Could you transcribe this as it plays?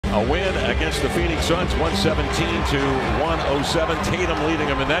A win against the Phoenix Suns, 117-107. Tatum leading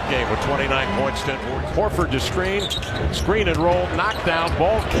them in that game with 29 points, 10 boards. Horford to screen and roll, knockdown,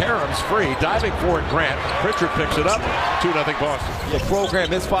 ball caroms free, diving for it, Grant. Pritchard picks it up, 2-0 Boston. The program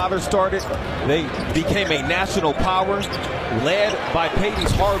his father started, they became a national power, led by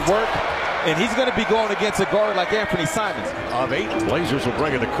Peyton's hard work. And he's going to be going against a guard like Anthony Simons. Of Ayton, Blazers will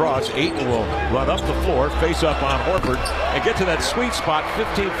bring it across. Ayton will run up the floor, face up on Horford, and get to that sweet spot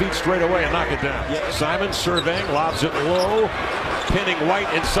 15 feet straight away and knock it down. Yeah. Simons surveying, lobs it low, pinning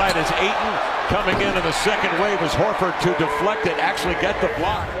White inside as Ayton. Coming in the second wave was Horford to deflect it, actually get the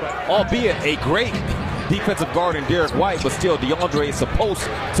block. Albeit a great defensive guard in Derek White, but still DeAndre is supposed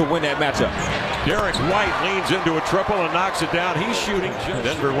to win that matchup. Derek White leans into a triple and knocks it down. He's shooting.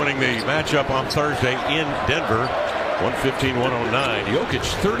 Denver winning the matchup on Thursday in Denver, 115-109. Jokic,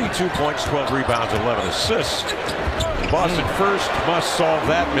 32 points, 12 rebounds, 11 assists. Boston first must solve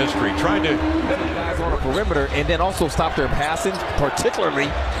that mystery. Trying to guys on the perimeter and then also stop their passing, particularly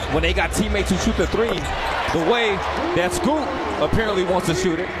when they got teammates who shoot the three the way that Scoot apparently wants to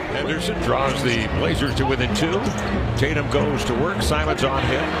shoot it. Henderson draws the Blazers to within 2. Tatum goes to work. Simons on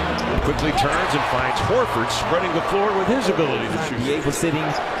him. Quickly turns and finds Horford spreading the floor with his ability to shoot. He was sitting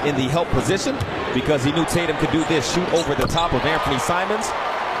in the help position because he knew Tatum could do this, shoot over the top of Anthony Simons.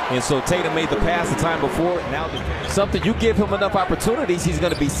 And so Tatum made the pass the time before. Now something, you give him enough opportunities, he's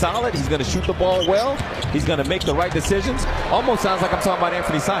going to be solid. He's going to shoot the ball well. He's going to make the right decisions. Almost sounds like I'm talking about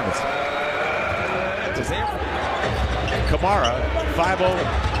Anthony Simons. Kamara, 5-0,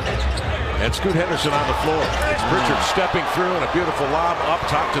 and Scoot Henderson on the floor. It's Pritchard stepping through and a beautiful lob up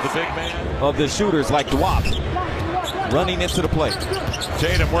top to the big man. Of the shooters like Dwap running into the play.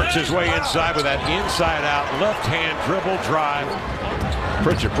 Tatum works his way inside with that inside-out left-hand dribble drive.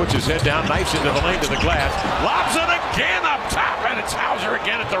 Pritchard puts his head down, knifes into the lane to the glass, lobs it again up top, and it's Hauser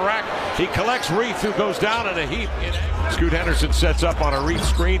again at the rack. He collects Reith, who goes down in a heap. Scoot Henderson sets up on a Reith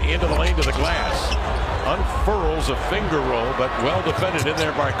screen into the lane to the glass. Unfurls a finger roll, but well defended in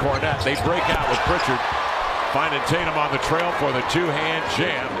there by Cornette. They break out with Pritchard, finding Tatum on the trail for the two-hand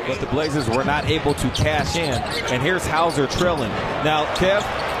jam. But the Blazers were not able to cash in, and here's Hauser trailing. Now, Kev,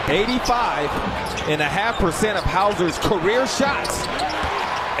 85.5% of Hauser's career shots,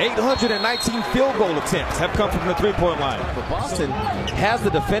 819 field goal attempts have come from the three-point line. But Boston has the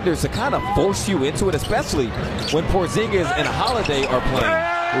defenders to kind of force you into it, especially when Porzingis and Holiday are playing.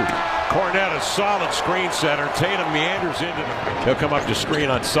 Cornette, a solid screen setter. Tatum meanders into the... He'll come up to screen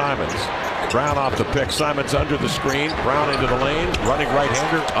on Simons. Brown off the pick. Simons under the screen. Brown into the lane. Running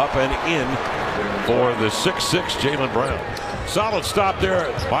right-hander up and in for the 6'6" Jaylen Brown. Solid stop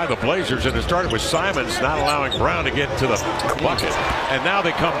there by the Blazers, and it started with Simons not allowing Brown to get to the bucket. And now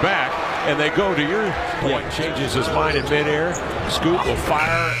they come back, and they go to your point. Changes his mind in midair. Scoot will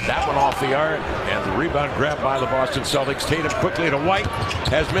fire that one off the arc, and the rebound grabbed by the Boston Celtics. Tatum quickly to White,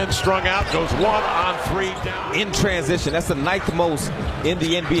 has men strung out, goes 1-on-3 down. In transition, that's the 9th most in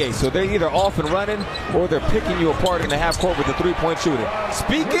the NBA. So they're either off and running, or they're picking you apart in the half court with the three-point shooting.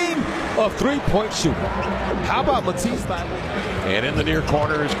 Speaking of three-point shooting, how about Matisse Thybulle? And in the near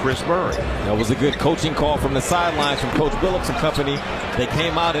corner is Chris Murray. That was a good coaching call from the sidelines from Coach Billups and company. They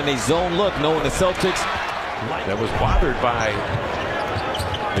came out in a zone look, knowing the Celtics. That was bothered by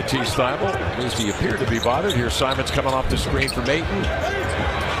Matisse Thybulle. At least he appeared to be bothered. Here's Simons coming off the screen from Ayton.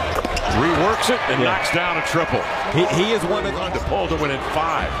 Reworks it and knocks down a triple. He is one to pull to win in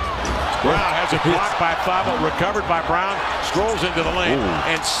 5. Brown has it blocked by Thybulle, recovered by Brown, strolls into the lane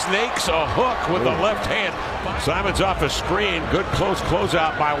and snakes a hook with the left hand. Simons off a screen, good close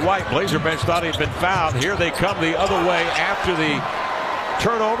closeout by White. Blazer bench thought he'd been fouled. Here they come the other way after the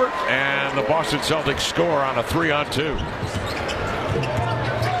turnover, and the Boston Celtics score on a 3-on-2.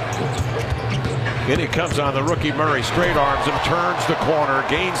 In he comes on the rookie Murray, straight arms him, turns the corner,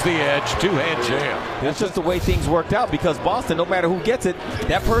 gains the edge, two-hand jam. That's just the way things worked out, because Boston, no matter who gets it,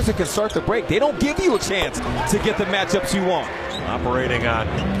 that person can start the break. They don't give you a chance to get the matchups you want. Operating on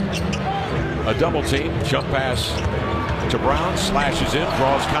a double team, jump pass to Brown, slashes in,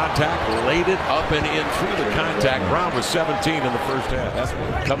 draws contact, laid it up and in through the contact. Brown was 17 in the first half. That's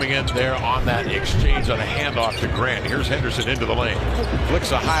coming in there on that exchange on a handoff to Grant. Here's Henderson into the lane.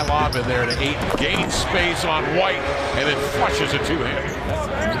 Flicks a high lob in there to Ayton. Gains space on White and then flushes a two-hander.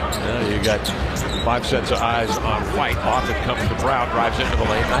 Now you got 5 sets of eyes on White. Off it comes to Brown, drives into the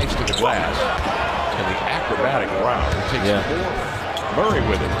lane, nice to the glass. And the acrobatic Brown takes Murray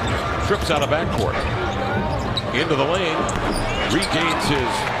with it. Trips out of backcourt. Into the lane, regains his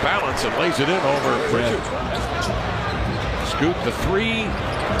balance and lays it in over Pritchard. Scoot the 3,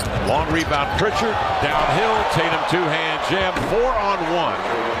 long rebound Pritchard, downhill, Tatum two-hand jam, 4-on-1.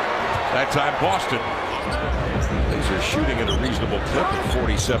 That time Boston. Blazers shooting at a reasonable clip at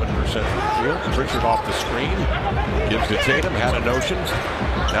 47% from the field. Pritchard off the screen. Gives to Tatum. Had a notion.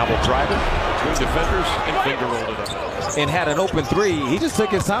 Now will drive it between defenders and finger rolled it up. And had an open three. He just took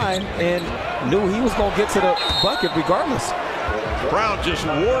his time and knew he was going to get to the bucket regardless. Brown just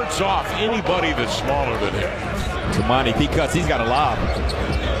wards off anybody that's smaller than him. Tamani, if he cuts, he's got a lob.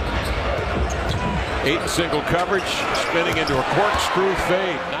 8 in single coverage, spinning into a corkscrew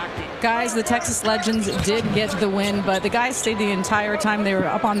fade. Guys, the Texas Legends did get the win, but the guys stayed the entire time. They were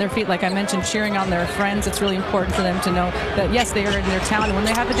up on their feet, like I mentioned, cheering on their friends. It's really important for them to know that, yes, they are in their town, and when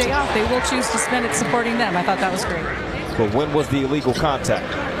they have a day off, they will choose to spend it supporting them. I thought that was great. But when was the illegal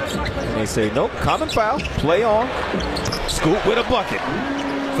contact? And they say, nope, common foul, play on, Scoop with a bucket.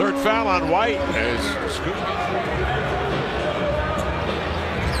 Third foul on White as Scoop.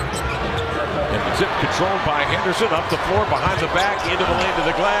 And zip controlled by Henderson, up the floor, behind the back, into the lane to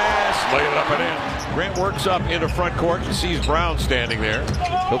the glass, lay it up and in. Grant works up into front court and sees Brown standing there.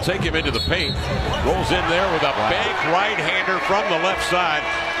 He'll take him into the paint, rolls in there with a bank right-hander from the left side,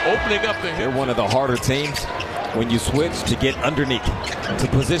 opening up the hit. They're one of the harder teams when you switch to get underneath, to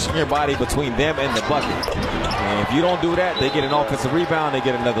position your body between them and the bucket. And if you don't do that, they get an offensive rebound, they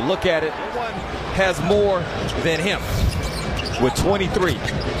get another look at it. No one has more than him with 23.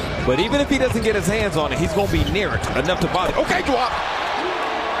 But even if he doesn't get his hands on it, he's going to be near it enough to bother. Okay, drop.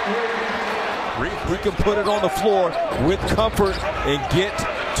 We can put it on the floor with comfort and get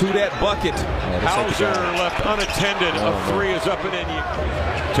to that bucket. Hauser left unattended. A three is up and in.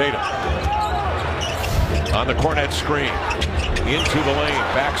 Tatum on the Cornet screen. Into the lane.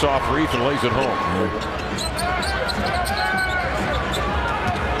 Backs off Reef and lays it home.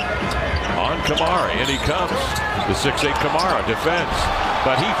 On Kamara. In he comes. The 6'8 Kamara defends.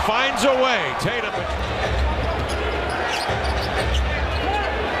 But he finds a way. Tatum.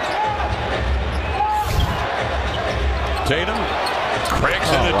 Tatum cranks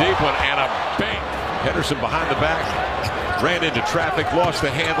in a deep one and a bank. Henderson behind the back. Ran into traffic, lost the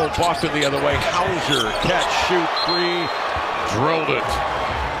handle. Boston the other way. Hauser catch, shoot, three. Drilled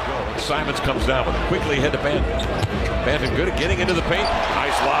it. Simons comes down with it. Quickly head to Bandon. Bandon good at getting into the paint.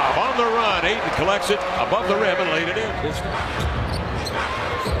 Nice lob on the run. Ayton collects it above the rim and laid it in.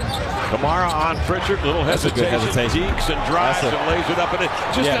 Kamara on Pritchard, little hesitation. Deeks and drives and lays it up, and it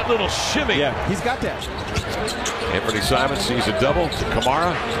just that little shimmy. Yeah, he's got that. Anthony Simons sees a double to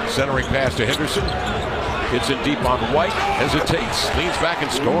Kamara, centering pass to Henderson. Hits it deep on White, hesitates, leans back and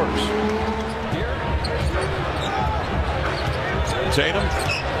scores. Tatum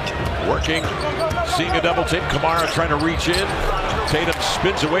working, seeing a double team. Kamara trying to reach in. Tatum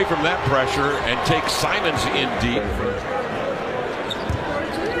spins away from that pressure and takes Simons in deep.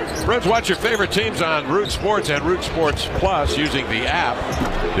 Friends, watch your favorite teams on Root Sports and Root Sports Plus using the app.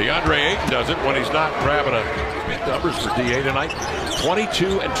 DeAndre Ayton does it when he's not grabbing big numbers for DA tonight.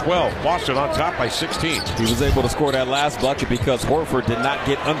 22 and 12. Boston on top by 16. He was able to score that last bucket because Horford did not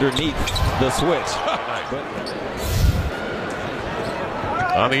get underneath the switch.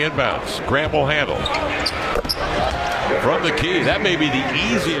 On the inbounds, Grant will handle. From the key, that may be the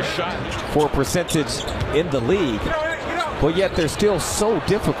easiest shot. For percentage in the league. But yet they're still so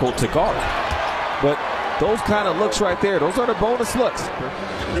difficult to guard. But those kind of looks right there, those are the bonus looks.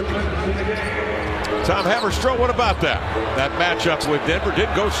 Tom Haberstroh, what about that? That matchup with Denver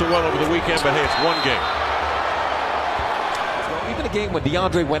didn't go so well over the weekend, but hey, it's one game. Well, even a game when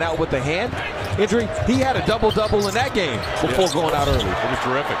DeAndre went out with the hand injury, he had a double-double in that game before going out early. It was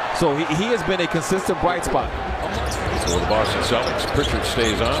terrific. So he has been a consistent bright spot. So the Boston Celtics, Pritchard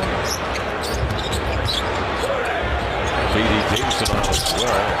stays on. P.D. Davidson on the floor.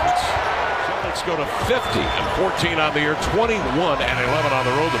 Celtics go to 50 and 14 on the year, 21 and 11 on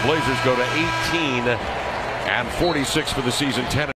the road. The Blazers go to 18 and 46 for the season, 10.